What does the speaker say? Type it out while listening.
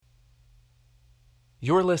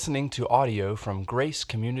You're listening to audio from Grace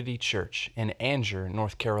Community Church in Anger,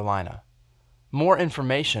 North Carolina. More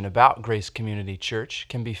information about Grace Community Church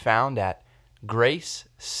can be found at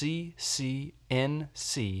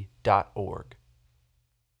graceccnc.org.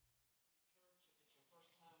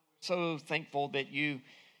 So thankful that you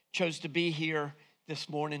chose to be here this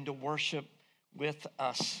morning to worship with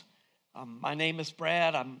us. My name is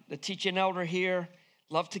Brad. I'm the teaching elder here.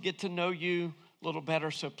 Love to get to know you a little better,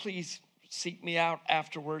 so please seek me out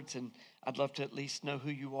afterwards, and I'd love to at least know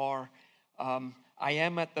who you are. I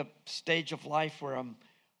am at the stage of life where I'm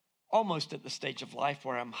almost at the stage of life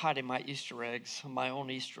where I'm hiding my Easter eggs, my own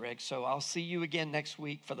Easter eggs. So I'll see you again next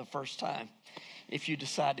week for the first time if you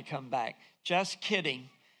decide to come back. Just kidding.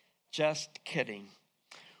 Just kidding.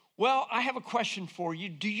 Well, I have a question for you.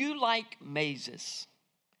 Do you like mazes?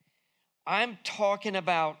 I'm talking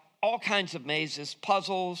about all kinds of mazes,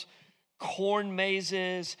 puzzles, corn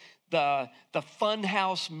mazes, the fun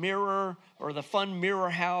house mirror or the fun mirror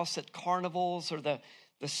house at carnivals or the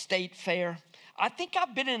state fair. I think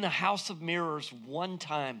I've been in a house of mirrors one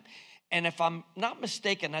time, and if I'm not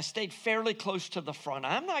mistaken, I stayed fairly close to the front.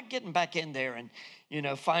 I'm not getting back in there and,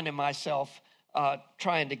 finding myself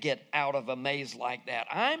trying to get out of a maze like that.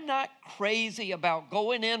 I'm not crazy about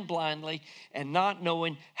going in blindly and not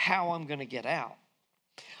knowing how I'm going to get out.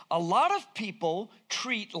 A lot of people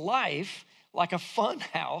treat life like a fun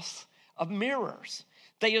house of mirrors.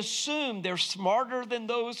 They assume they're smarter than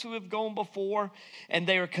those who have gone before, and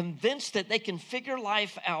they are convinced that they can figure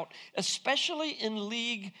life out, especially in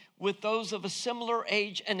league with those of a similar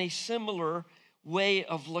age and a similar way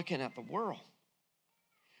of looking at the world.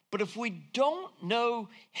 But if we don't know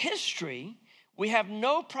history, we have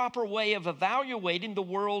no proper way of evaluating the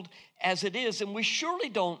world as it is, and we surely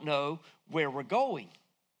don't know where we're going.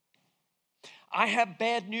 I have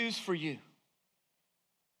bad news for you,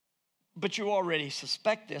 but you already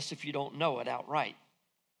suspect this if you don't know it outright.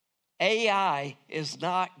 AI is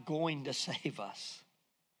not going to save us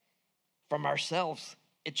from ourselves.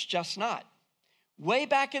 It's just not. Way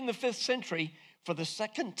back in the 5th century, for the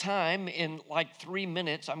second time in like 3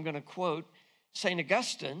 minutes, I'm going to quote St.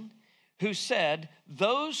 Augustine, who said,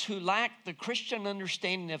 "Those who lack the Christian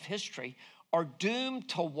understanding of history are doomed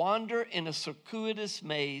to wander in a circuitous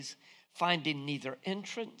maze, finding neither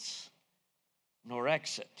entrance nor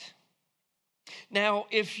exit." Now,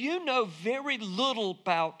 if you know very little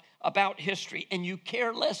about history and you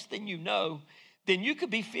care less than you know, then you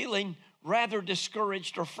could be feeling rather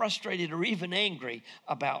discouraged or frustrated or even angry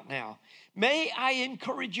about now. May I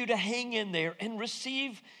encourage you to hang in there and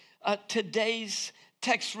receive today's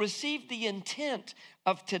text, receive the intent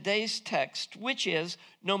of today's text, which is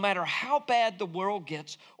no matter how bad the world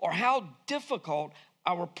gets or how difficult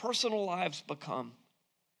our personal lives become,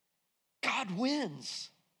 God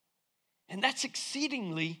wins. And that's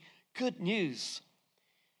exceedingly good news.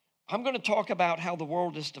 I'm going to talk about how the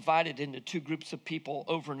world is divided into two groups of people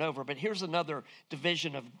over and over, but here's another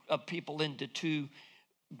division of people into two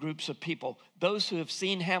groups of people. Those who have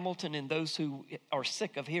seen Hamilton and those who are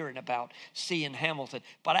sick of hearing about seeing Hamilton.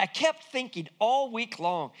 But I kept thinking all week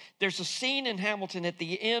long, there's a scene in Hamilton at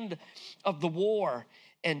the end of the war,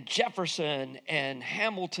 and Jefferson and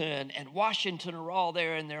Hamilton and Washington are all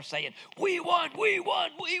there, and they're saying, "We won, we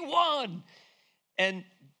won, we won." And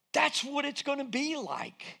that's what it's going to be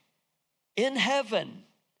like in heaven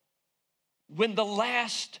when the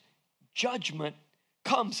last judgment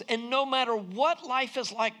comes. And no matter what life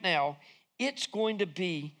is like now, it's going to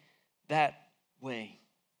be that way.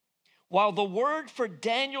 While the word for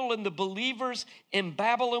Daniel and the believers in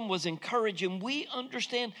Babylon was encouraging, we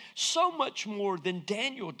understand so much more than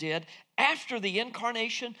Daniel did after the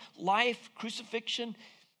incarnation, life, crucifixion,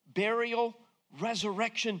 burial,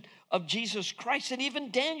 resurrection of Jesus Christ. And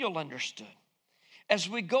even Daniel understood. As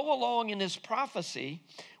we go along in his prophecy,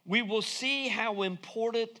 we will see how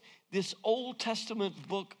important this Old Testament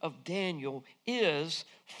book of Daniel is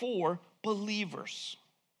for believers.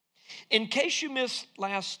 In case you missed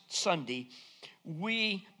last Sunday,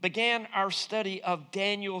 we began our study of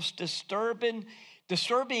Daniel's disturbing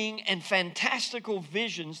and fantastical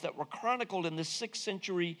visions that were chronicled in the 6th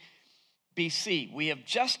century BC. We have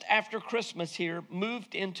just after Christmas here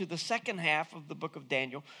moved into the second half of the book of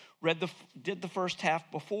Daniel. Did the first half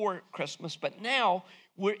before Christmas, but now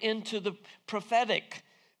we're into the prophetic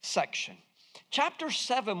section. Chapter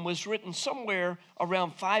 7 was written somewhere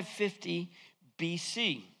around 550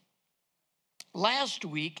 BC. Last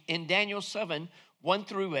week in Daniel 7, 1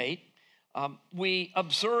 through 8, we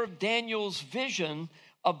observed Daniel's vision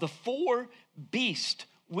of the 4 beasts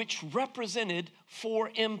which represented 4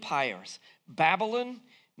 empires: Babylon,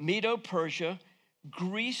 Medo-Persia,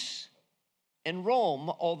 Greece, in Rome,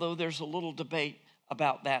 although there's a little debate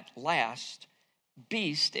about that last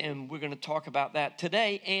beast, and we're going to talk about that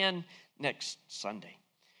today and next Sunday.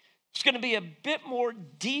 There's going to be a bit more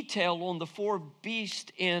detail on the four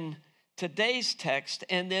beasts in today's text,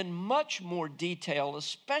 and then much more detail,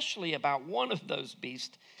 especially about one of those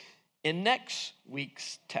beasts, in next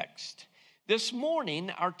week's text. This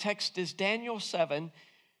morning, our text is Daniel 7,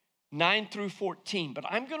 9 through 14, but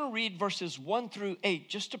I'm going to read verses 1 through 8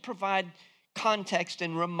 just to provide context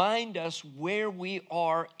and remind us where we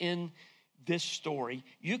are in this story.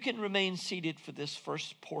 You can remain seated for this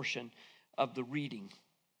first portion of the reading.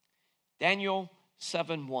 Daniel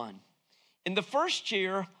 7:1. In the first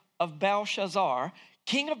year of Belshazzar,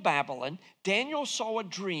 king of Babylon, Daniel saw a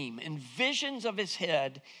dream and visions of his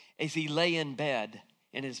head as he lay in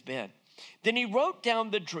his bed. Then he wrote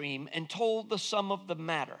down the dream and told the sum of the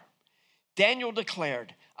matter. Daniel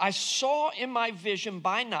declared, I saw in my vision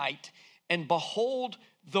by night, and behold,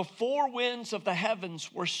 the four winds of the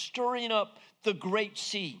heavens were stirring up the great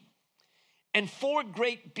sea. And four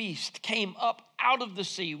great beasts came up out of the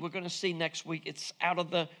sea. We're going to see next week, it's out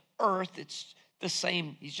of the earth. It's the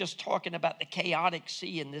same. He's just talking about the chaotic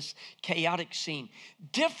sea in this chaotic scene,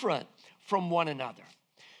 different from one another.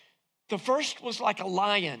 The first was like a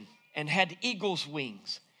lion and had eagle's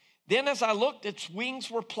wings. Then as I looked, its wings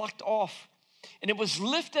were plucked off, and it was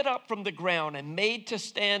lifted up from the ground and made to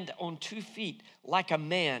stand on 2 feet like a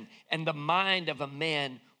man, and the mind of a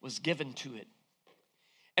man was given to it.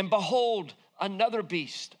 And behold, another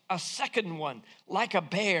beast, a second one, like a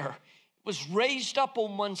bear, was raised up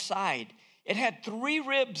on one side. It had 3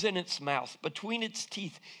 ribs in its mouth between its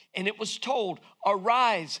teeth, and it was told,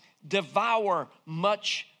 arise, devour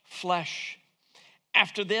much flesh.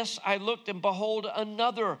 After this, I looked, and behold,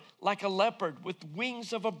 another like a leopard with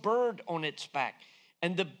wings of a bird on its back.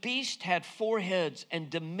 And the beast had 4 heads, and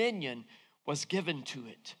dominion was given to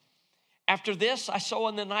it. After this, I saw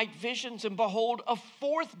in the night visions, and behold, a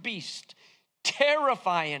 4th beast,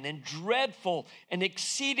 terrifying and dreadful and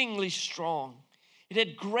exceedingly strong. It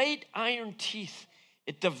had great iron teeth.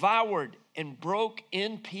 It devoured and broke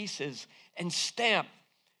in pieces and stamped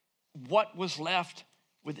what was left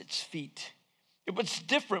with its feet. It was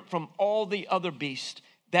different from all the other beasts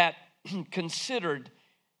that considered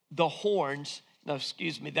the horns,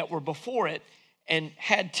 that were before it and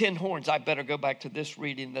had 10 horns. I better go back to this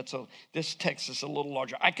reading. This text is a little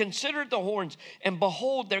larger. I considered the horns, and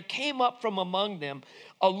behold, there came up from among them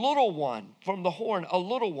a little one, from the horn, a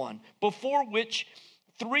little one, before which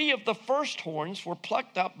 3 of the first horns were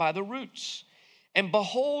plucked up by the roots. And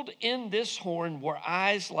behold, in this horn were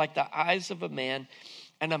eyes like the eyes of a man,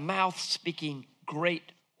 and a mouth speaking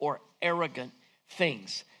great or arrogant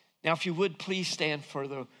things. Now, if you would, please stand for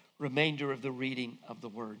the remainder of the reading of the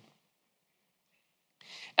word.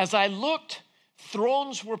 As I looked,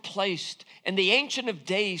 thrones were placed, and the Ancient of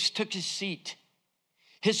Days took his seat.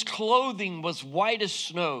 His clothing was white as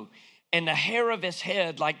snow, and the hair of his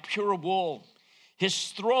head like pure wool. His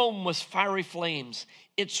throne was fiery flames.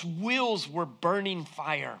 Its wheels were burning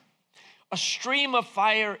fire. A stream of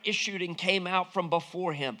fire issued and came out from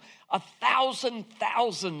before him.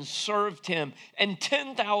 1,000,000 served him, and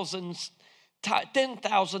 10,000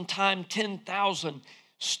 times 10,000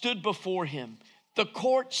 stood before him. The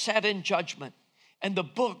court sat in judgment, and the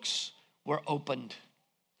books were opened.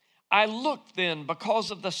 I looked then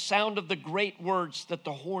because of the sound of the great words that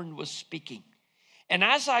the horn was speaking. And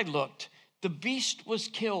as I looked, the beast was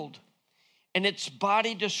killed, and its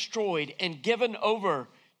body destroyed and given over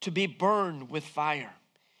to be burned with fire.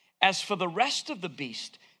 As for the rest of the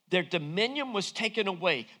beast, their dominion was taken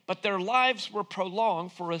away, but their lives were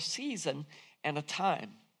prolonged for a season and a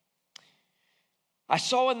time. I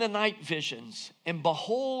saw in the night visions, and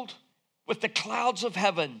behold, with the clouds of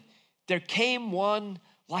heaven, there came one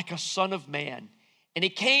like a son of man. And he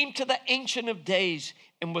came to the Ancient of Days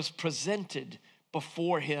and was presented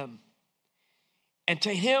before him. And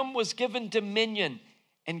to him was given dominion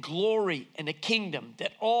and glory and a kingdom,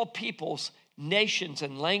 that all peoples, nations,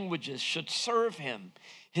 and languages should serve him.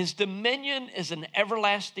 His dominion is an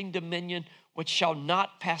everlasting dominion which shall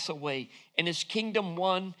not pass away, and his kingdom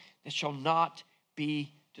one that shall not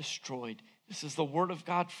be destroyed. This is the word of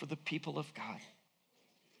God for the people of God.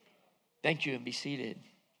 Thank you, and be seated.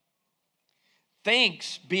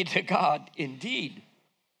 Thanks be to God indeed.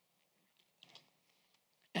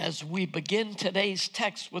 As we begin today's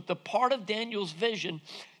text with the part of Daniel's vision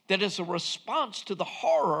that is a response to the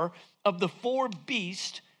horror of the 4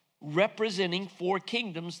 beasts representing 4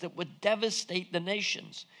 kingdoms that would devastate the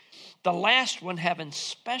nations. The last one having a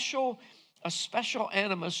special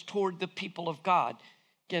animus toward the people of God.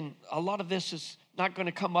 Again, a lot of this is not going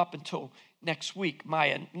to come up until next week.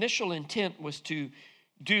 My initial intent was to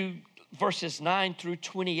do verses 9 through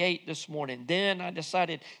 28 this morning. Then I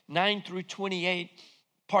decided 9 through 28,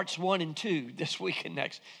 parts 1 and 2 this week and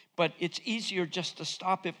next. But it's easier just to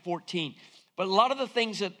stop at 14. But a lot of the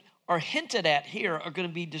things that are hinted at here are going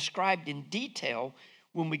to be described in detail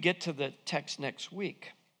when we get to the text next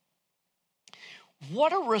week.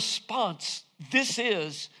 What a response this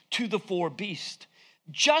is to the four beasts.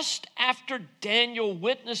 Just after Daniel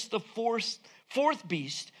witnessed the fourth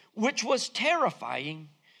beast, which was terrifying,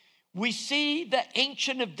 we see the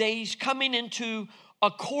Ancient of Days coming into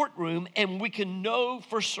a courtroom, and we can know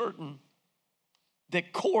for certain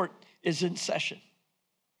that court is in session.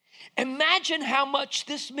 Imagine how much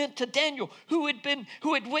this meant to Daniel, who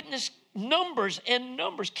had witnessed numbers and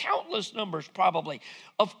numbers, countless numbers probably,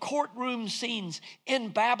 of courtroom scenes in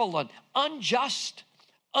Babylon. Unjust,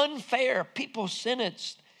 unfair, people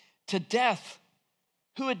sentenced to death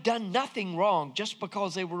who had done nothing wrong just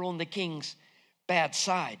because they were on the king's bad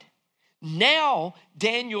side. Now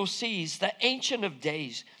Daniel sees the Ancient of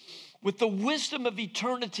Days with the wisdom of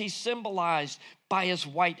eternity symbolized by his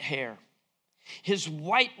white hair. His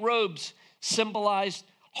white robes symbolized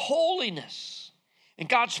holiness. And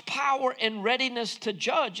God's power and readiness to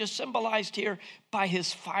judge is symbolized here by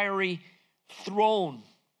his fiery throne.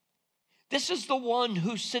 This is the one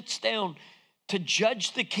who sits down to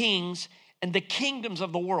judge the kings and the kingdoms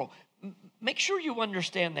of the world. Make sure you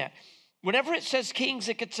understand that. Whenever it says kings,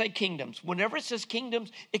 it could say kingdoms. Whenever it says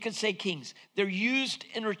kingdoms, it could say kings. They're used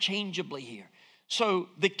interchangeably here. So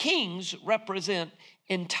the kings represent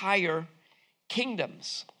entire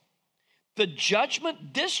kingdoms. This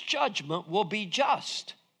judgment will be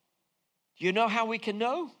just. Do you know how we can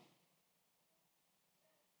know?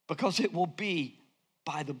 Because it will be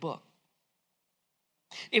by the book.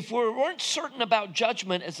 If we weren't certain about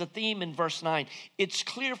judgment as a theme in verse 9, it's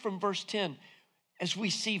clear from verse 10 as we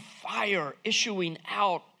see fire issuing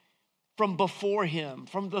out from before him,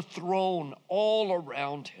 from the throne all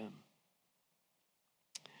around him.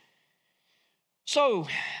 So,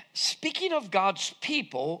 speaking of God's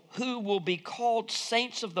people who will be called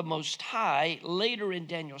saints of the Most High later in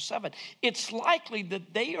Daniel 7, it's likely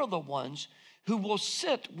that they are the ones who will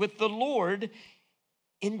sit with the Lord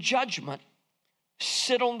in judgment,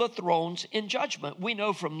 sit on the thrones in judgment. We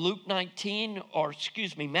know from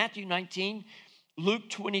Matthew 19, Luke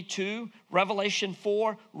 22, Revelation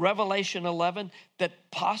 4, Revelation 11, that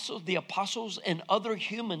the apostles and other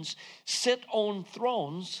humans sit on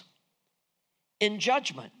thrones in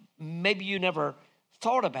judgment. Maybe you never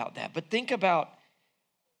thought about that, but think about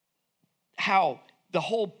how the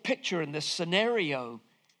whole picture in this scenario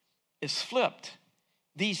is flipped.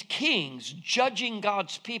 These kings judging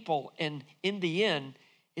God's people, and in the end,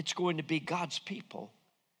 it's going to be God's people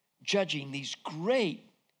judging these great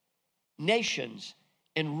nations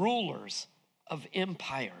and rulers of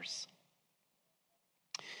empires.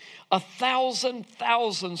 1,000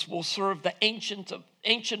 thousands will serve the Ancient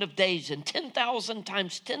of Days, and 10,000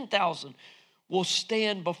 times 10,000 will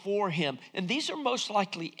stand before him. And these are most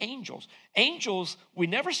likely angels. Angels, we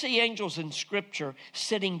never see angels in Scripture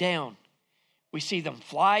sitting down. We see them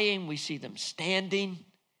flying, we see them standing,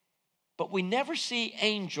 but we never see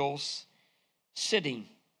angels sitting.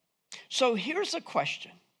 So here's a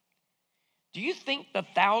question. Do you think the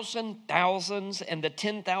 1,000 thousands and the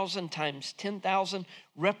 10,000 times 10,000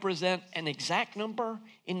 represent an exact number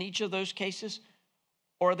in each of those cases?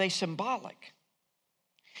 Or are they symbolic?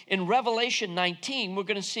 In Revelation 19, we're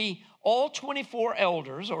going to see all 24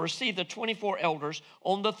 elders, or see the 24 elders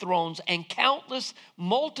on the thrones, and countless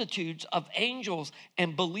multitudes of angels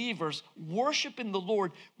and believers worshiping the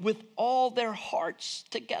Lord with all their hearts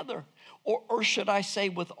together. Or should I say,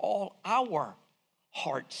 with all our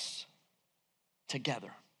hearts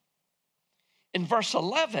together. In verse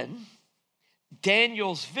 11,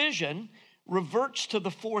 Daniel's vision reverts to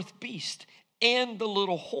the fourth beast and the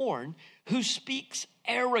little horn, who speaks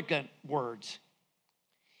arrogant words,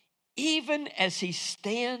 even as he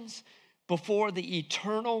stands before the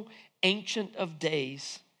eternal Ancient of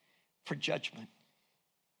Days for judgment.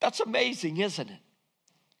 That's amazing, isn't it?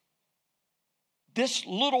 This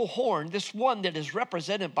little horn, this one that is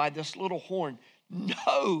represented by this little horn,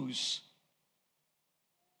 knows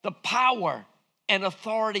the power and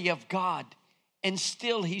authority of God, and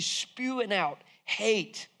still he's spewing out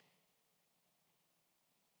hate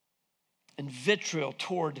and vitriol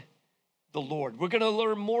toward the Lord. We're going to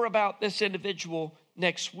learn more about this individual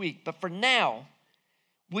next week, but for now,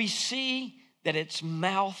 we see that its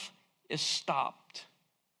mouth is stopped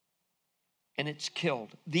and it's killed.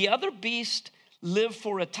 The other beast lived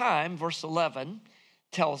for a time, verse 11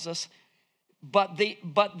 tells us, but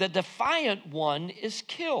the defiant one is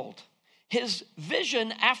killed. His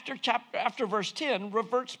vision after verse 10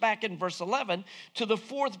 reverts back in verse 11 to the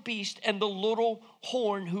fourth beast and the little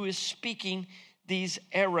horn who is speaking these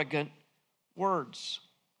arrogant words.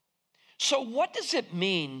 So what does it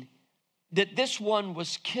mean that this one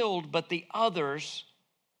was killed but the others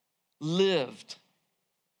lived?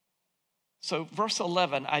 So verse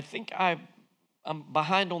 11, I think I'm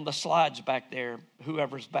behind on the slides back there,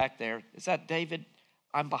 whoever's back there. Is that David?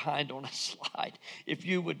 I'm behind on a slide. If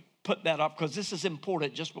you would put that up, because this is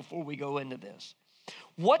important just before we go into this.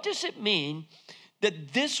 What does it mean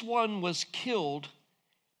that this one was killed,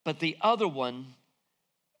 but the other ones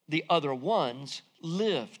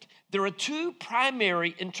lived? There are two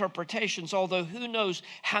primary interpretations, although who knows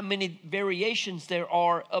how many variations there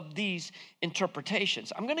are of these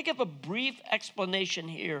interpretations. I'm going to give a brief explanation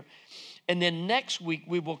here, and then next week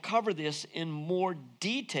we will cover this in more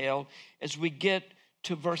detail as we get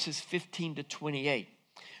to verses 15 to 28.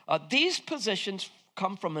 These positions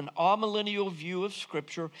come from an amillennial view of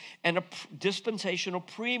Scripture and a dispensational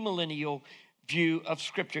premillennial view of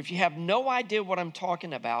Scripture. If you have no idea what I'm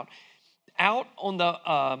talking about, out on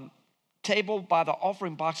the table by the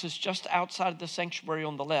offering boxes just outside of the sanctuary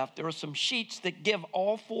on the left, there are some sheets that give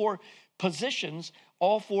all four positions,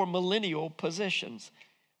 all four millennial positions: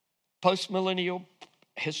 postmillennial,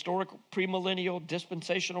 historical premillennial,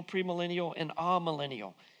 dispensational premillennial, and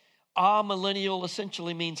amillennial. Amillennial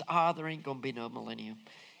essentially means, there ain't going to be no millennium.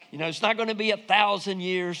 It's not going to be 1,000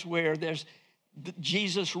 years where there's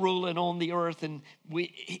Jesus ruling on the earth. And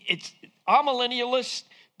amillennialists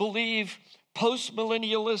believe,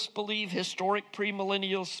 postmillennialists believe, historic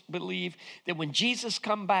premillennials believe that when Jesus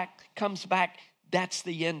comes back, that's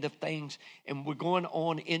the end of things, and we're going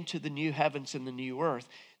on into the new heavens and the new earth.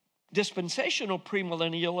 Dispensational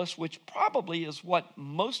premillennialists, which probably is what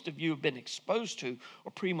most of you have been exposed to,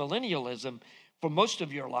 or premillennialism for most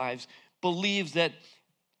of your lives, believes that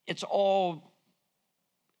it's all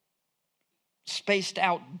spaced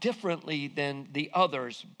out differently than the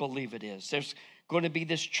others believe it is. There's going to be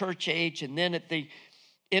this church age, and then at the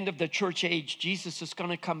end of the church age, Jesus is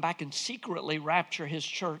going to come back and secretly rapture his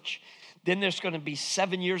church. Then there's going to be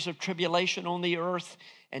 7 years of tribulation on the earth,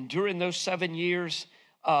 and during those 7 years,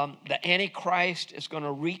 the Antichrist is going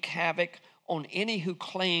to wreak havoc on any who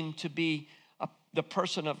claim to be the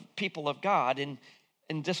person of people of God. And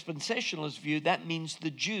in dispensationalist view, that means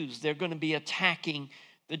the Jews. They're going to be attacking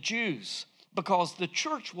the Jews because the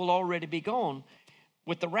church will already be gone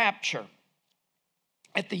with the rapture.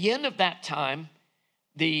 At the end of that time,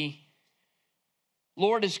 the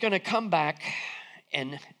Lord is going to come back,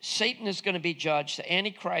 and Satan is going to be judged. The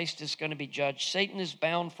Antichrist is going to be judged. Satan is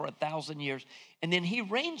bound for 1,000 years. And then he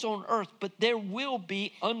reigns on earth, but there will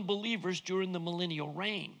be unbelievers during the millennial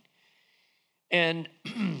reign. And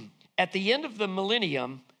at the end of the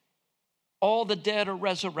millennium, all the dead are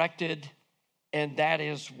resurrected, and that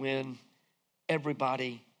is when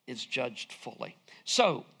everybody is judged fully.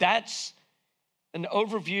 So that's an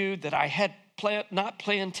overview that I had not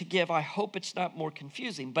planned to give. I hope it's not more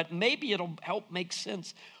confusing, but maybe it'll help make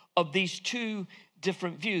sense of these two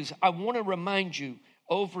different views. I want to remind you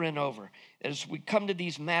over and over, as we come to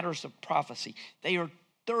these matters of prophecy, they are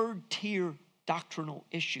third-tier doctrinal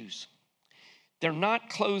issues. They're not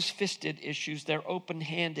closed-fisted issues, they're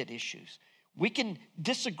open-handed issues. We can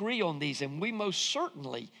disagree on these, and we most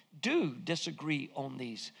certainly do disagree on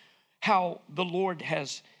these. How the Lord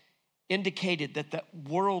has indicated that the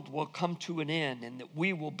world will come to an end and that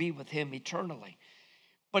we will be with him eternally.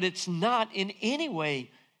 But it's not in any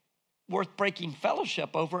way worth breaking fellowship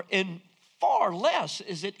over, and far less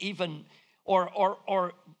is it even, or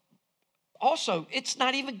also, it's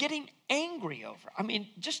not even getting angry over. I mean,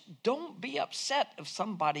 just don't be upset if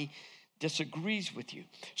somebody disagrees with you.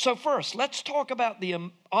 So first, let's talk about the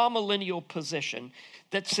amillennial position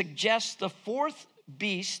that suggests the fourth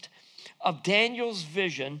beast of Daniel's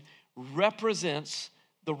vision represents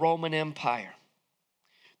the Roman Empire.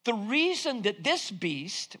 The reason that this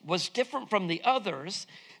beast was different from the others,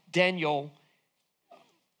 Daniel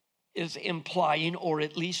is implying, or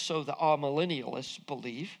at least so the amillennialists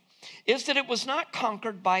believe, is that it was not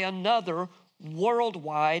conquered by another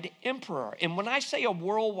worldwide emperor. And when I say a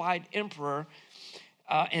worldwide emperor,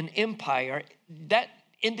 an empire, that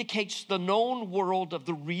indicates the known world of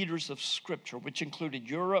the readers of Scripture, which included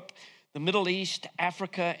Europe, the Middle East,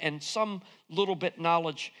 Africa, and some little bit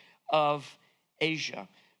knowledge of Asia.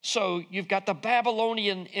 So you've got the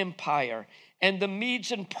Babylonian Empire, and the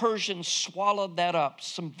Medes and Persians swallowed that up.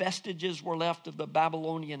 Some vestiges were left of the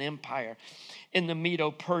Babylonian Empire in the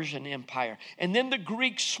Medo-Persian Empire. And then the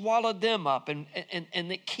Greeks swallowed them up, and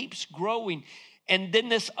it keeps growing. And then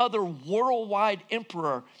this other worldwide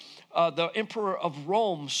emperor, the emperor of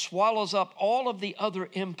Rome, swallows up all of the other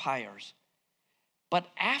empires. But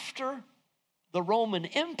after the Roman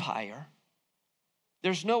Empire,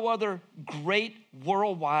 there's no other great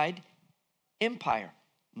worldwide empire.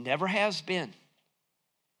 Never has been.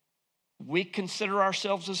 We consider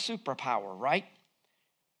ourselves a superpower, right?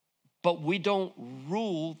 But we don't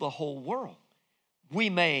rule the whole world. We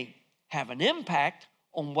may have an impact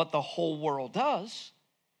on what the whole world does,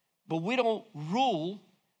 but we don't rule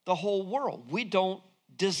the whole world. We don't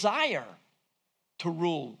desire to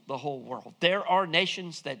rule the whole world. There are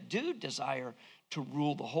nations that do desire to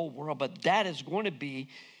rule the whole world, but that is going to be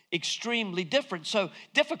extremely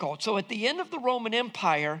difficult. So at the end of the Roman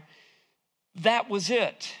Empire, that was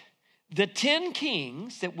it. The 10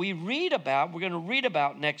 kings that we read about, we're going to read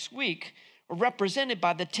about next week, are represented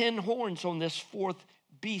by the 10 horns on this fourth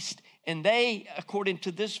beast. And they, according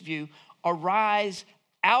to this view, arise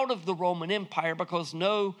out of the Roman Empire because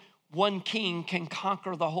no one king can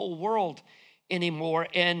conquer the whole world anymore.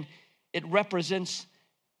 And it represents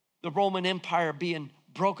the Roman Empire being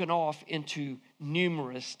broken off into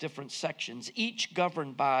numerous different sections, each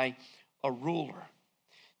governed by a ruler.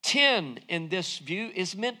 10 in this view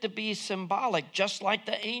is meant to be symbolic, just like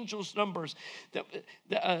the angel's number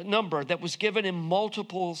that was given in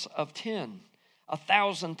multiples of 10,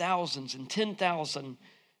 1,000 thousands, and 10,000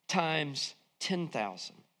 times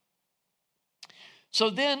 10,000. So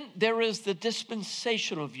then there is the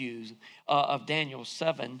dispensational view of Daniel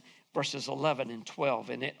 7, verses 11 and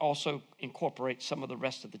 12, and it also incorporates some of the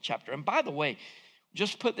rest of the chapter. And by the way,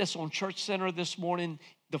 just put this on Church Center this morning.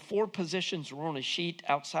 The 4 positions are on a sheet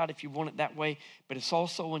outside if you want it that way, but it's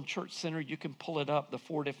also on Church Center. You can pull it up, the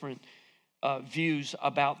 4 different views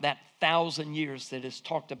about that 1,000 years that is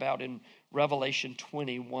talked about in Revelation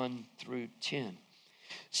 21 through 10.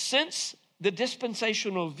 Since the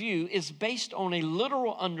dispensational view is based on a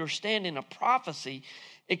literal understanding of prophecy,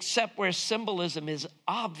 except where symbolism is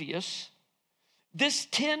obvious, this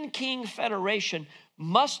 10-king federation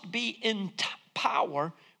must be in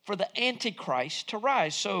power for the Antichrist to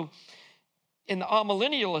rise. So in the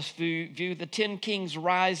amillennialist view, the 10 kings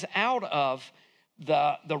rise out of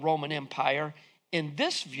the Roman Empire. In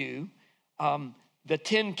this view, the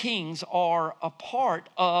 10 kings are a part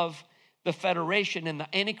of the federation, and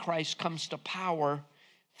the Antichrist comes to power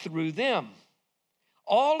through them.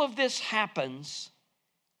 All of this happens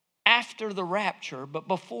after the rapture, but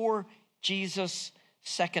before Jesus'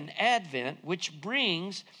 second advent, which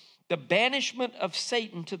brings the banishment of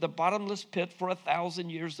Satan to the bottomless pit for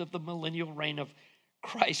 1,000 years of the millennial reign of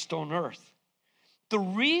Christ on earth. The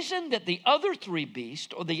reason that the other 3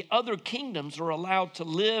 beasts or the other kingdoms are allowed to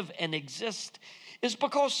live and exist is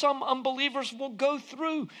because some unbelievers will go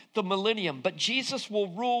through the millennium, but Jesus will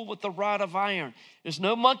rule with the rod of iron. There's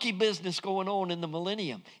no monkey business going on in the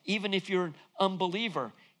millennium. Even if you're an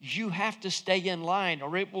unbeliever, you have to stay in line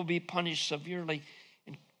or it will be punished severely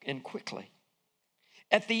and quickly.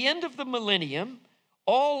 At the end of the millennium,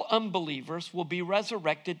 all unbelievers will be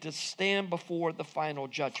resurrected to stand before the final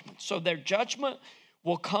judgment. So their judgment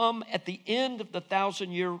will come at the end of the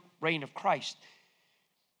 1,000-year reign of Christ.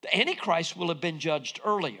 The Antichrist will have been judged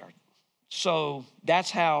earlier. So that's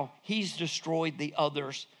how he's destroyed, the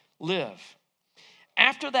others live.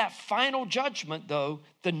 After that final judgment, though,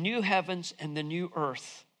 the new heavens and the new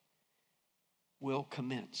earth will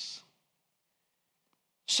commence.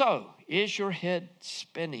 So, is your head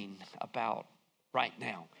spinning about right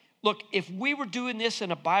now? Look, if we were doing this in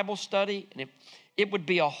a Bible study, and it would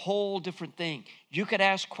be a whole different thing. You could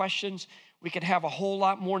ask questions. We could have a whole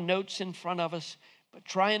lot more notes in front of us. But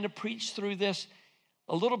trying to preach through this,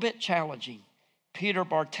 a little bit challenging. Peter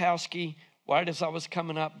Bartowski, right as I was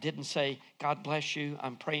coming up, didn't say, God bless you,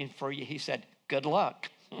 I'm praying for you. He said, good luck.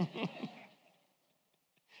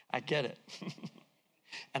 I get it.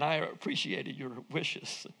 And I appreciated your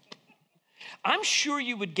wishes. I'm sure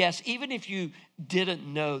you would guess, even if you didn't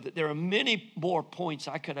know, that there are many more points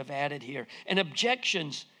I could have added here and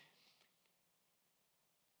objections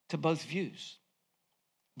to both views.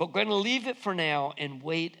 But we're going to leave it for now and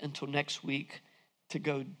wait until next week to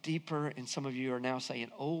go deeper. And some of you are now saying,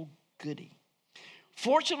 oh, goody.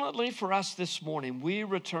 Fortunately for us this morning, we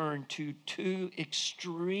return to 2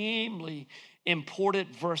 extremely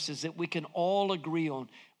important verses that we can all agree on,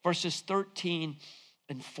 verses 13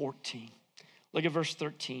 and 14. Look at verse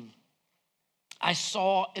 13. I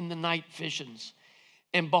saw in the night visions,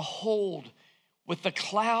 And behold, with the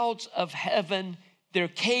clouds of heaven, there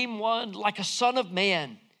came one like a son of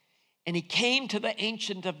man. And he came to the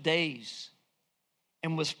Ancient of Days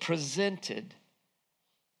and was presented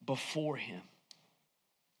before him.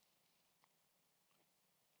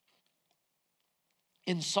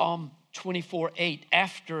 In Psalm 24:8,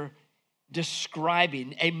 after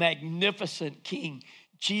describing a magnificent king,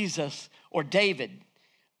 Jesus or David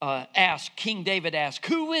King David asked,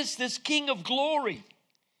 "Who is this King of glory?"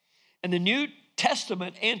 And the New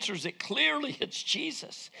Testament answers it clearly, it's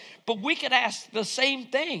Jesus. But we could ask the same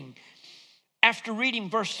thing after reading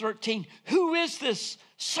verse 13. Who is this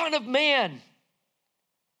Son of Man?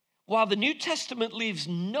 While the New Testament leaves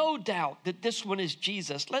no doubt that this one is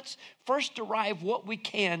Jesus, let's first derive what we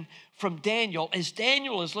can from Daniel, as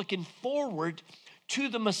Daniel is looking forward to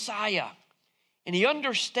the Messiah. And he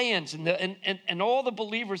understands, and all the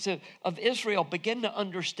believers of Israel begin to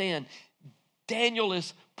understand, Daniel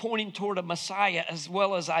is pointing toward a Messiah, as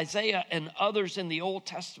well as Isaiah and others in the Old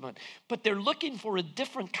Testament. But they're looking for a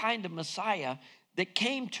different kind of Messiah that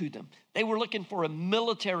came to them. They were looking for a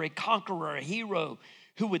military conqueror, a hero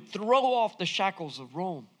who would throw off the shackles of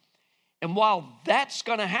Rome. And while that's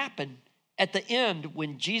going to happen at the end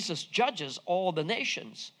when Jesus judges all the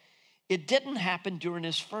nations, it didn't happen during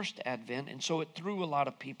his first advent, and so it threw a lot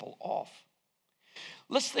of people off.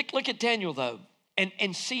 Let's look at Daniel, though,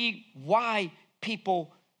 and see why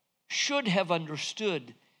people should have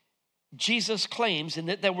understood Jesus' claims and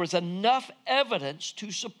that there was enough evidence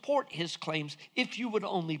to support his claims if you would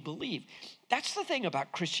only believe. That's the thing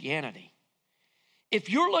about Christianity. If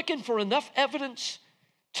you're looking for enough evidence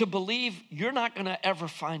to believe, you're not going to ever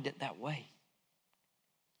find it that way.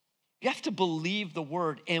 You have to believe the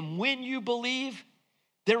word. And when you believe,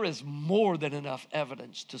 there is more than enough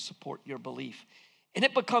evidence to support your belief. And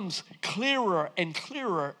it becomes clearer and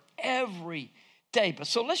clearer every day. But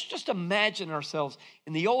so let's just imagine ourselves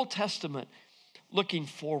in the Old Testament looking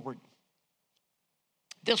forward.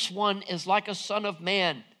 This one is like a son of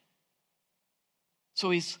man. So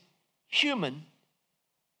he's human,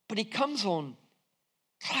 but he comes on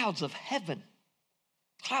clouds of heaven,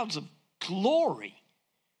 clouds of glory,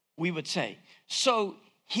 we would say. So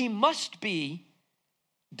he must be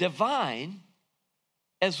divine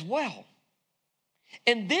as well.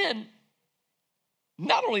 And then,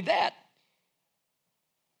 not only that,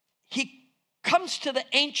 he comes to the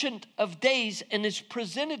Ancient of Days and is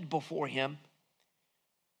presented before him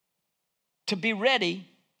to be ready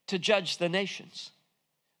to judge the nations.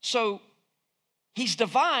 So he's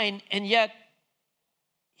divine, and yet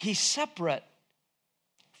he's separate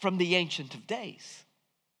from the Ancient of Days.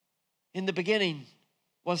 In the beginning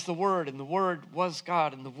was the Word, and the Word was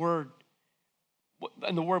God, and the Word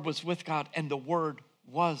was with God, and the Word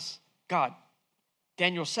was God.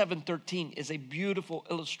 Daniel 7:13 is a beautiful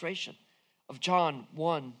illustration of John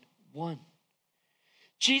 1:1.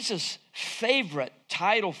 Jesus' favorite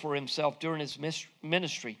title for himself during his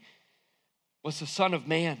ministry was the Son of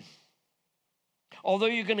Man. Although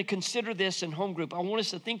you're going to consider this in home group, I want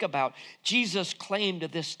us to think about Jesus' claim to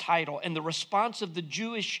this title and the response of the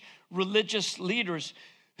Jewish religious leaders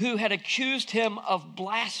who had accused him of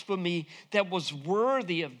blasphemy that was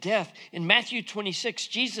worthy of death. In Matthew 26,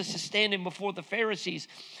 Jesus is standing before the Pharisees,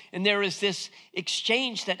 and there is this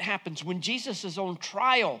exchange that happens when Jesus is on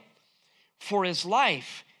trial for his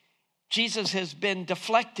life. Jesus has been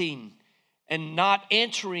deflecting and not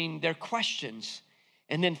answering their questions.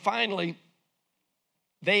 And then finally,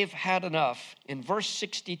 they've had enough. In verse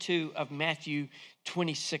 62 of Matthew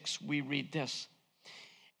 26, we read this.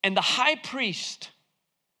 And the high priest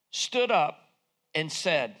stood up and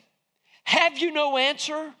said, "Have you no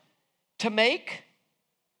answer to make?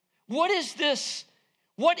 What is this?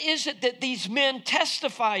 What is it that these men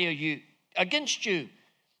testify against you?"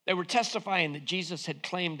 They were testifying that Jesus had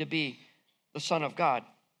claimed to be the Son of God.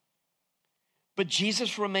 But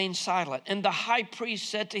Jesus remained silent, and the high priest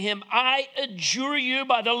said to him, "I adjure you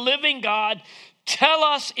by the living God, tell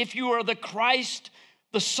us if you are the Christ,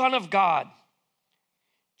 the Son of God."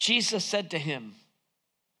 Jesus said to him,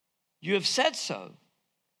 "You have said so,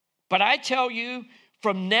 but I tell you,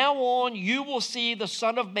 from now on you will see the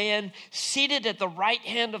Son of Man seated at the right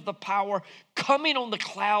hand of the power, coming on the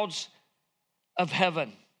clouds of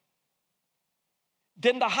heaven."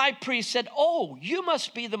 Then the high priest said, "Oh, you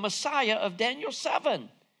must be the Messiah of Daniel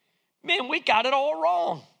 7. Man, we got it all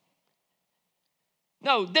wrong."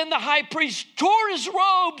 No, then the high priest tore his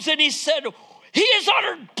robes and he said, "He has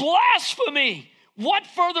uttered blasphemy. What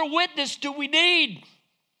further witness do we need?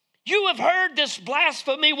 You have heard this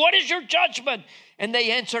blasphemy. What is your judgment?" And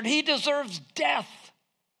they answered, "He deserves death."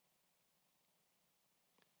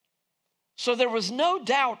 So there was no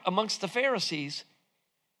doubt amongst the Pharisees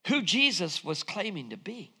who Jesus was claiming to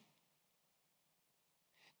be.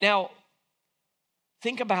 Now,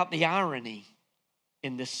 think about the irony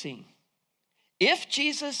in this scene. If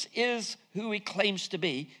Jesus is who he claims to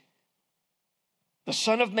be, the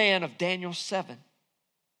Son of Man of Daniel 7,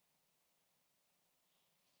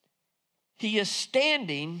 he is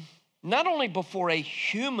standing not only before a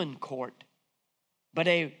human court, but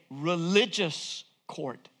a religious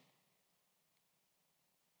court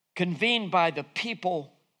convened by the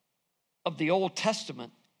people of the Old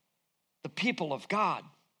Testament, the people of God.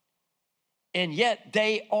 And yet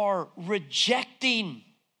they are rejecting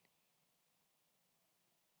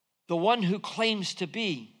the one who claims to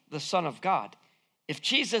be the Son of God. If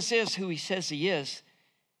Jesus is who he says he is,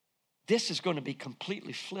 this is going to be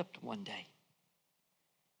completely flipped one day.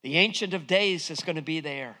 The Ancient of Days is going to be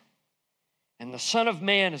there, and the Son of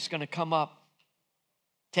Man is going to come up,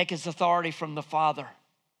 take his authority from the Father,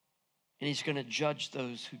 and he's going to judge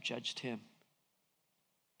those who judged him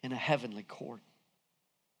in a heavenly court.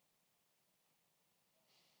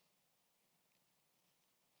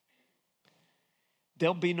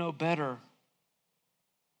 There'll be no better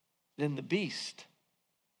than the beast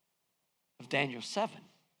of Daniel 7.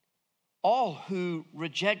 All who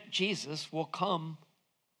reject Jesus will come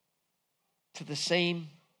to the same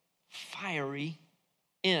fiery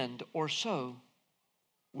end, or so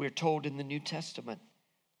we're told in the New Testament,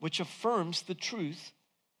 which affirms the truth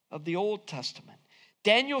of the Old Testament.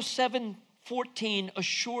 Daniel 7:14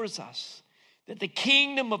 assures us that the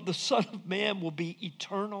kingdom of the Son of Man will be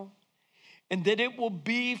eternal, and that it will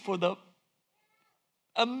be for the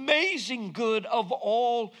amazing good of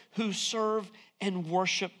all who serve and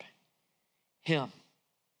worship him.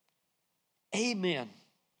 Amen.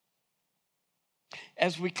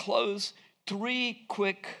 As we close, 3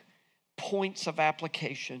 quick points of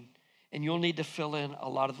application, and you'll need to fill in a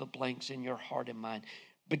lot of the blanks in your heart and mind.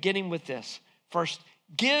 Beginning with this. First,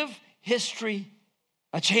 give history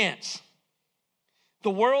a chance. The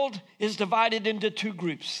world is divided into 2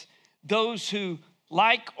 groups: those who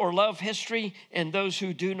like or love history and those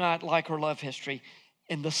who do not like or love history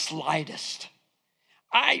in the slightest.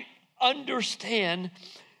 I understand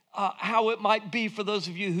how it might be for those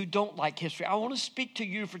of you who don't like history. I want to speak to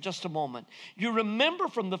you for just a moment. You remember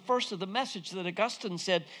from the first of the message that Augustine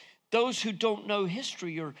said, those who don't know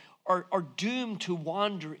history are doomed to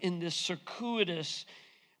wander in this circuitous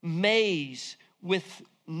maze with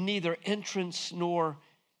neither entrance nor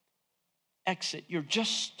exit. You're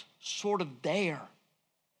just sort of there.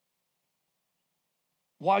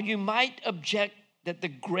 While you might object that the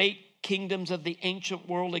great kingdoms of the ancient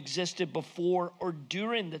world existed before or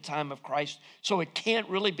during the time of Christ, so it can't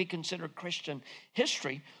really be considered Christian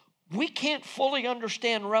history, we can't fully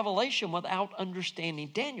understand Revelation without understanding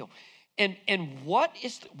Daniel. And what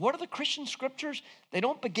are the Christian scriptures? They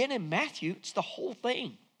don't begin in Matthew. It's the whole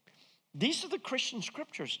thing. These are the Christian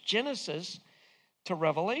scriptures, Genesis to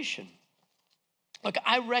Revelation. Look,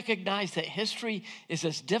 I recognize that history is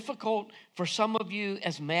as difficult for some of you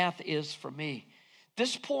as math is for me.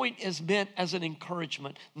 This point is meant as an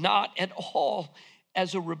encouragement, not at all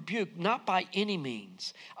as a rebuke, not by any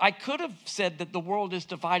means. I could have said that the world is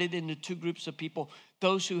divided into 2 groups of people,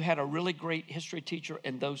 those who had a really great history teacher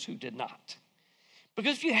and those who did not.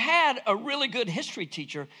 Because if you had a really good history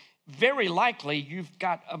teacher, very likely you've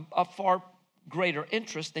got a far greater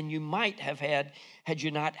interest than you might have had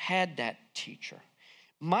you not had that teacher.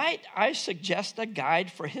 Might I suggest a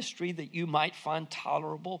guide for history that you might find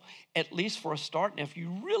tolerable, at least for a start? And if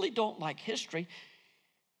you really don't like history,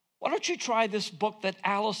 why don't you try this book that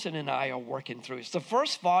Allison and I are working through? It's the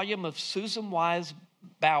first volume of Susan Wise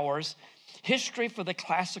Bauer's History for the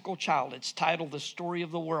Classical Child. It's titled The Story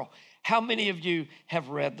of the World. How many of you have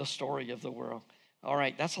read The Story of the World? All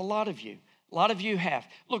right, that's a lot of you. A lot of you have.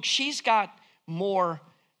 Look, she's got more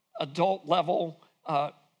adult level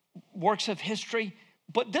works of history,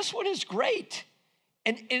 but this one is great.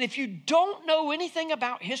 And if you don't know anything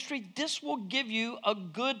about history, this will give you a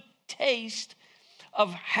good taste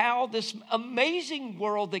of how this amazing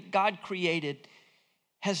world that God created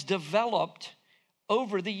has developed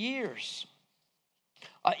over the years.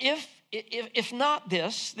 If not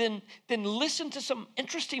this, then listen to some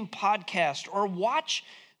interesting podcast or watch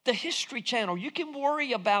the History Channel. You can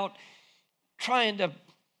worry about trying to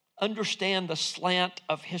understand the slant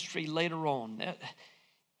of history later on.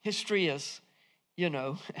 History is,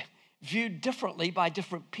 viewed differently by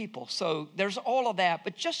different people. So there's all of that,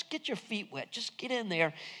 but just get your feet wet. Just get in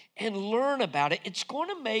there and learn about it. It's going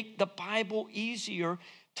to make the Bible easier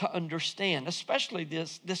to understand, especially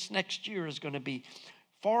this next year is going to be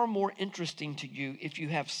far more interesting to you if you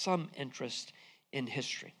have some interest in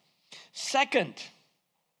history. Second,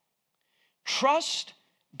 trust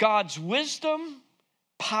God's wisdom,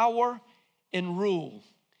 power, and rule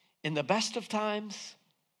in the best of times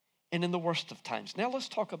and in the worst of times. Now let's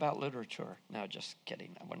talk about literature. No, just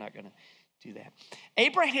kidding. We're not going to do that.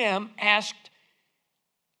 Abraham asked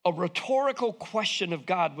a rhetorical question of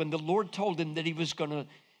God when the Lord told him that he was going to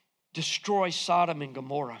destroy Sodom and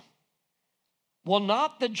Gomorrah. Will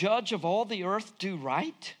not the judge of all the earth do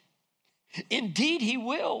right? Indeed, he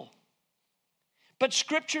will. But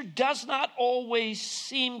Scripture does not always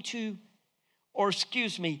seem to,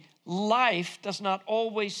 life does not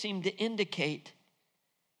always seem to indicate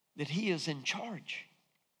that he is in charge.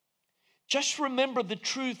 Just remember the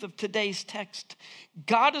truth of today's text.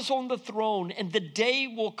 God is on the throne, and the day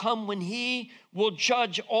will come when he will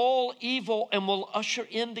judge all evil and will usher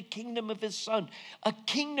in the kingdom of his Son, a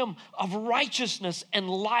kingdom of righteousness and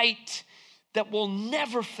light that will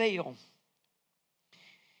never fail.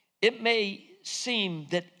 It may seem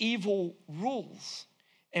that evil rules,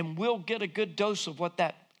 and we'll get a good dose of what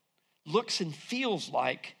that looks and feels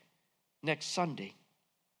like next Sunday.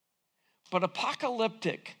 But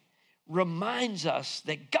apocalyptic reminds us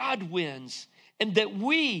that God wins and that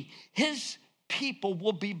we, his people,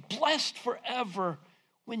 will be blessed forever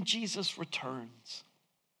when Jesus returns.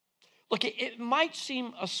 Look, it might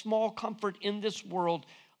seem a small comfort in this world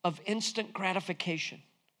of instant gratification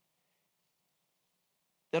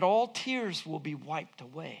that all tears will be wiped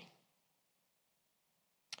away.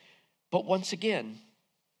 But once again,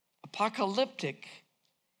 apocalyptic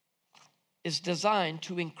is designed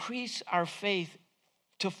to increase our faith,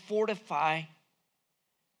 to fortify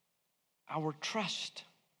our trust.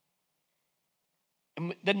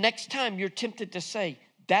 And the next time you're tempted to say,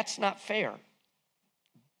 that's not fair,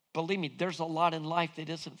 believe me, there's a lot in life that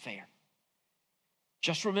isn't fair.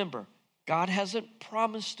 Just remember, God hasn't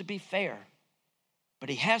promised to be fair, but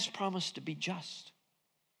he has promised to be just.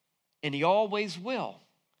 And he always will.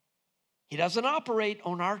 He doesn't operate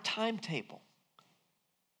on our timetable.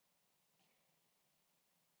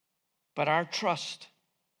 But our trust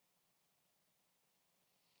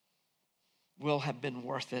will have been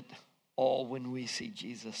worth it all when we see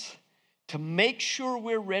Jesus. To make sure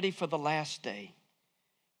we're ready for the last day,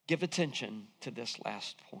 give attention to this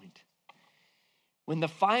last point. When the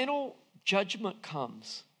final judgment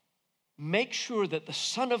comes, make sure that the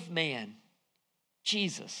Son of Man,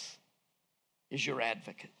 Jesus, is your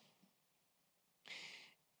advocate.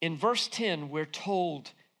 In verse 10, we're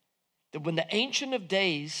told that when the Ancient of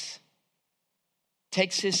Days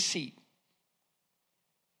takes his seat,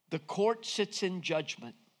 the court sits in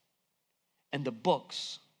judgment and the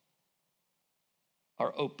books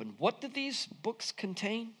are open. What do these books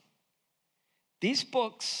contain? These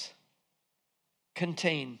books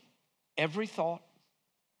contain every thought,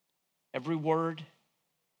 every word,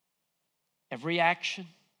 every action,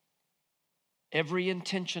 every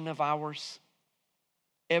intention of ours,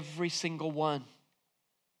 every single one.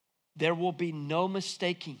 There will be no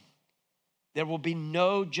mistaking. There will be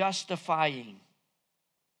no justifying.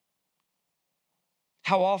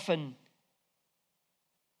 How often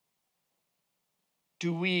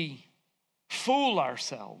do we fool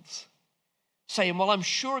ourselves saying, well, I'm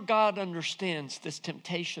sure God understands this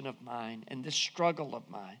temptation of mine and this struggle of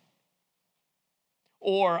mine.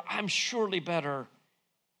 Or I'm surely better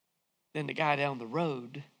than the guy down the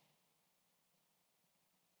road.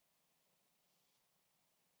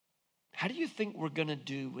 How do you think we're going to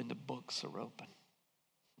do when the books are open?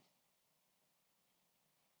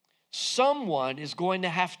 Someone is going to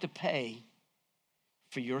have to pay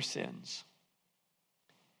for your sins.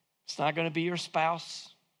 It's not going to be your spouse.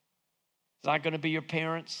 It's not going to be your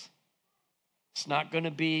parents. It's not going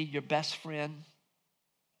to be your best friend.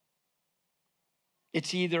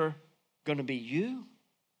 It's either going to be you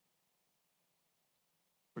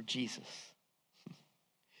or Jesus.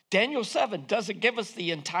 Daniel 7 doesn't give us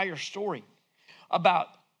the entire story about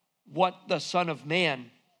what the Son of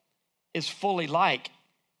Man is fully like,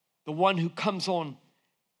 the one who comes on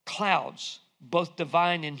clouds, both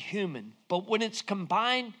divine and human. But when it's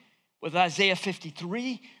combined with Isaiah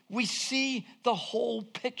 53, we see the whole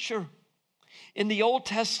picture. In the Old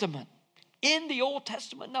Testament,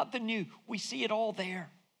 not the New, we see it all there.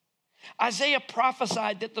 Isaiah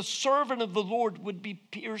prophesied that the servant of the Lord would be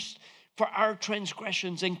pierced for our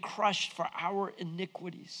transgressions and crushed for our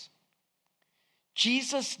iniquities.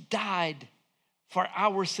 Jesus died for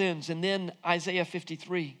our sins. And then Isaiah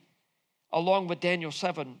 53, along with Daniel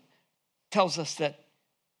 7, tells us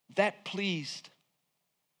that pleased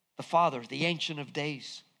the Father, the Ancient of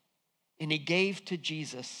Days. And he gave to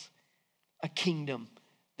Jesus a kingdom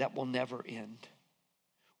that will never end.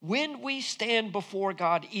 When we stand before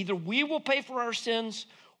God, either we will pay for our sins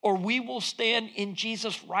or we will stand in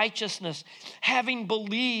Jesus' righteousness, having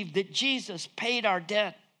believed that Jesus paid our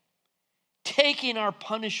debt, taking our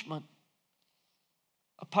punishment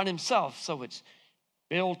upon himself. So it's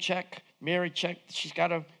Bill, check. Mary, check. She's got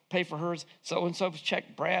to pay for hers. So-and-so,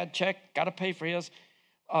 check. Brad, check. Got to pay for his.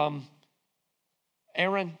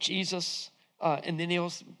 Aaron, Jesus, and then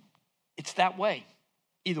it's that way.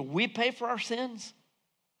 Either we pay for our sins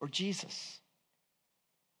or Jesus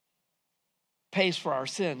pays for our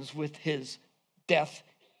sins with his death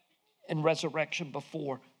and resurrection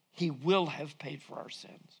before he will have paid for our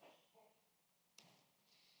sins.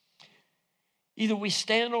 Either we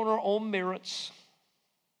stand on our own merits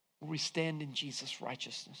or we stand in Jesus'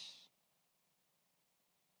 righteousness.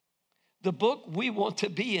 The book we want to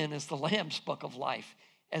be in is the Lamb's Book of Life,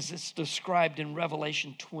 as it's described in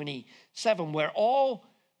Revelation 27, where all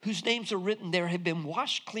whose names are written there have been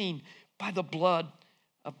washed clean by the blood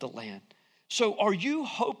of the Lamb. So are you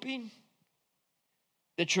hoping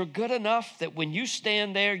that you're good enough that when you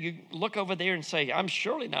stand there, you look over there and say, I'm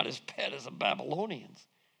surely not as bad as the Babylonians.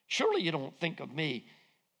 Surely you don't think of me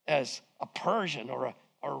as a Persian or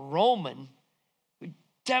a Roman who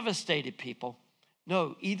devastated people.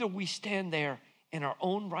 No, either we stand there in our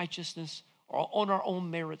own righteousness or on our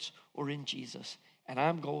own merits or in Jesus. And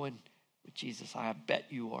I'm going with Jesus. I bet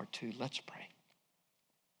you are too. Let's pray.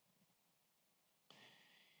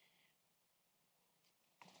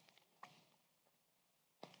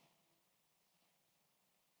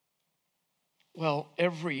 Well,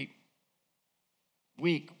 every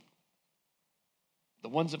week, the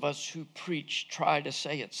ones of us who preach try to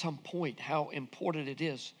say at some point how important it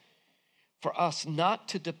is for us not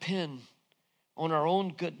to depend on our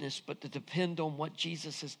own goodness, but to depend on what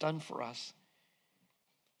Jesus has done for us,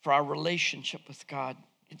 for our relationship with God.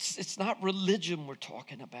 It's not religion we're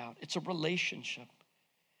talking about. It's a relationship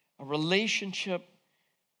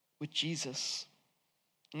with Jesus.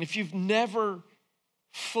 And if you've never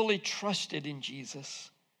fully trusted in Jesus,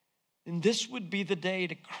 and this would be the day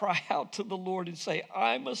to cry out to the Lord and say,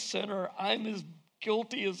 I'm a sinner. I'm as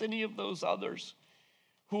guilty as any of those others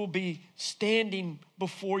who will be standing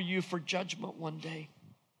before you for judgment one day.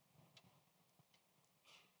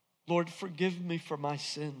 Lord, forgive me for my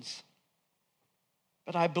sins.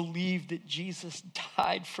 But I believe that Jesus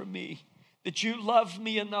died for me, that you loved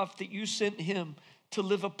me enough that you sent him to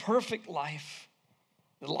live a perfect life,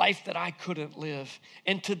 the life that I couldn't live,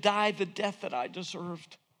 and to die the death that I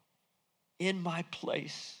deserved in my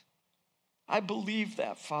place. I believe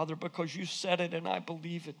that, Father, because you said it and I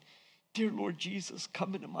believe it. Dear Lord Jesus,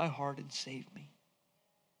 come into my heart and save me.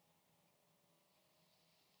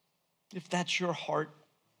 If that's your heart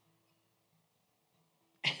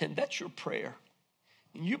and that's your prayer,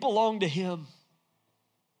 and you belong to him,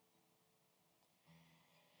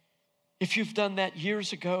 if you've done that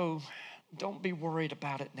years ago, don't be worried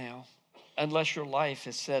about it now, unless your life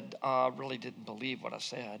has said, I really didn't believe what I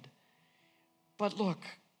said. But look,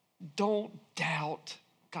 don't doubt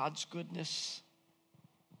God's goodness.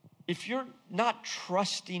 If you're not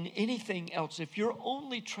trusting anything else, if you're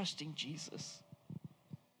only trusting Jesus,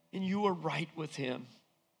 and you are right with him,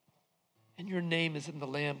 and your name is in the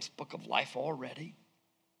Lamb's Book of Life already.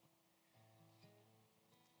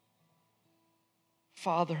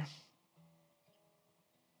 Father,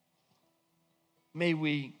 may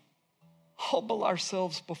we humble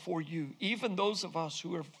ourselves before you, even those of us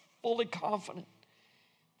who are fully confident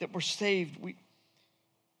that we're saved.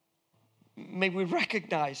 May we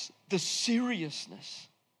recognize the seriousness,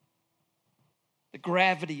 the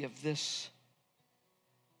gravity of this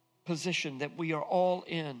position that we are all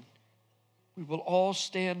in. We will all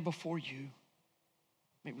stand before you.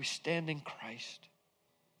 May we stand in Christ.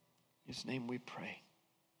 In his name we pray.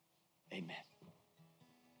 Amen.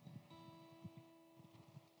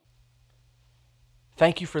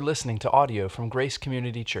 Thank you for listening to audio from Grace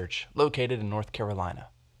Community Church, located in North Carolina.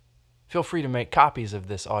 Feel free to make copies of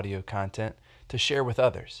this audio content to share with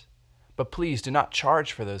others, but please do not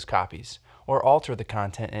charge for those copies or alter the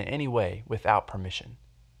content in any way without permission.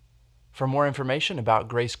 For more information about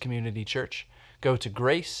Grace Community Church, go to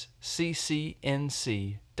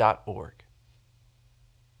graceccnc.org.